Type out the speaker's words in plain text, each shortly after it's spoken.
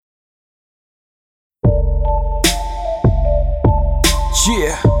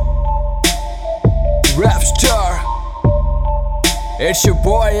Yeah, Rapstar, it's your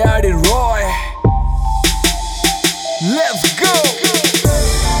boy HELL RDRoy. Let's go.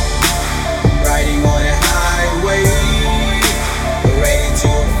 Riding on a highway, ready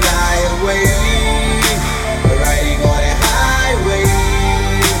to fly away. Riding on a highway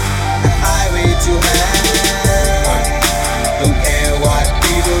to hell. Don't care what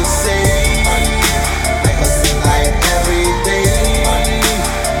people say, I hustle like every day.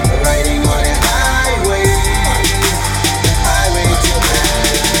 Riding on a highway to hell.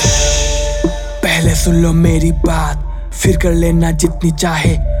 पहले सुन लो मेरी बात, फिर कर लेना जितनी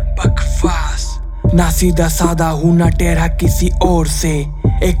चाहे बकवास। ना सीधा साधा हूँ ना टेढ़ा किसी और से,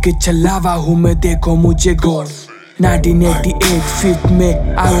 एक छलावा हूँ मैं, देखो मुझे गौर। 1988 5th में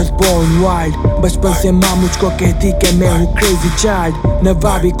I was born wild। बचपन से माँ मुझको कहती कि मैं हूँ crazy child।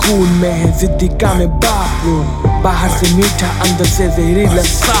 नवाबी खून में है, जिद्दी का मैं बाप हूँ। बाहर से मीठा अंदर से जहरीला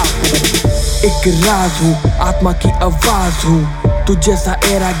साफ। एक राज हूँ, आत्मा की आवाज हूँ, तू जैसा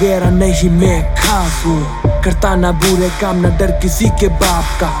एरा गैरा नहीं मैं खास हूँ। करता ना बुरे काम ना डर किसी के बाप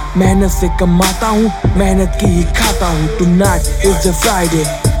का, मेहनत से कमाता हूँ, मेहनत की ही खाता हूँ। Tonight is a Friday,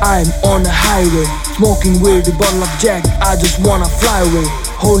 I'm on a highway, smoking weed, a bottle of Jack, I just wanna fly away.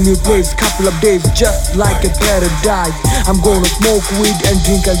 Whole new place, couple of days, just like a paradise. I'm gonna smoke weed and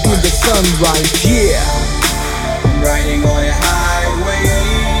drink until the sunrise. Yeah, I'm riding on a highway,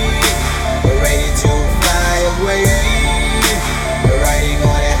 ready to fly away. Riding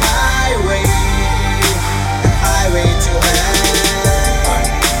on a highway to hell.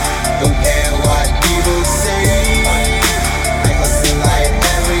 Don't care what people say, I hustle like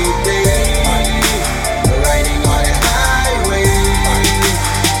every day. Riding on a highway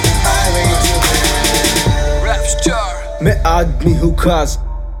to hell. Rapstar। मैं आदमी हूँ खास,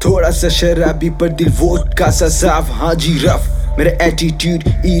 थोड़ा सा शराबी पर दिल vote का सा साफ। हाँ जी रफ, मेरे एटीट्यूड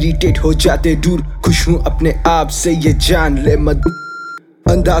इरिटेट हो जाते दूर। खुश हूँ अपने आप से ये जान ले मत,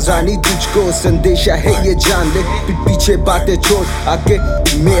 अंदाजा नहीं तुझको संदेशा है ये जान ले। पीछे बातें छोड़ आके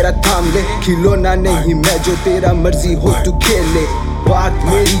मेरा थाम ले, खिलौना नहीं मैं जो तेरा मर्जी हो तू खेले। बात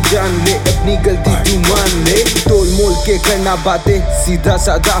मेरी जान ले, अपनी गलती तू मान ले। तोल मोल के करना बातें, सीधा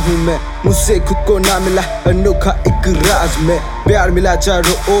साधा हूँ मैं, मुझसे खुद को ना मिला अनोखा एक राज में। प्यार मिला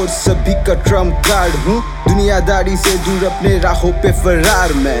चारों ओर, सभी का ट्रम्प कार्ड हूँ, दुनियादारी से दूर अपने राहों पे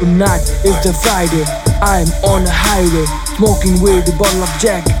फरार मैं। Tonight is the Friday, I'm on a highway, smoking weed, a bottle of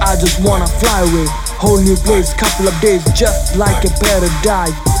Jack, I just wanna fly away. Whole new place, couple of days, just like a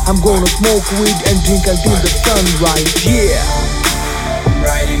paradise. I'm gonna smoke weed and drink until the sunrise. Yeah, I'm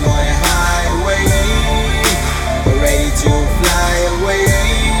riding on a highway.